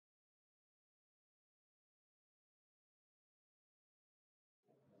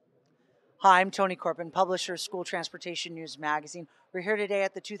Hi, I'm Tony Corbin, publisher of School Transportation News Magazine. We're here today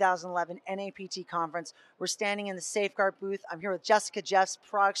at the 2011 NAPT conference. We're standing in the Safeguard booth. I'm here with Jessica Jeffs,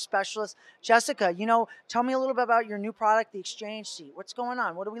 product specialist. Jessica, tell me a little bit about your new product, the Exchange Seat. What's going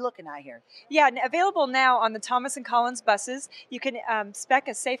on? What are we looking at here? Yeah, available now on the Thomas and Collins buses. You can spec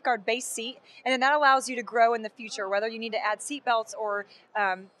a Safeguard base seat, and then that allows you to grow in the future, whether you need to add seat belts or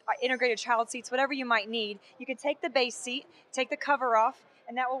integrated child seats, whatever you might need. You can take the base seat, take the cover off,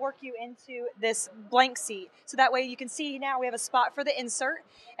 and that will work you into this blank seat. So that way you can see now we have a spot for the insert,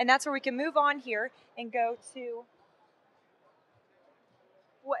 and that's where we can move on here and go to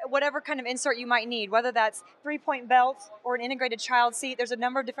whatever kind of insert you might need, whether that's 3-point belts or an integrated child seat. There's a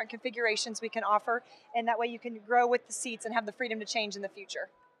number of different configurations we can offer, and that way you can grow with the seats and have the freedom to change in the future.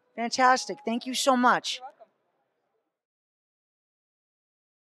 Fantastic. Thank you so much. You're welcome.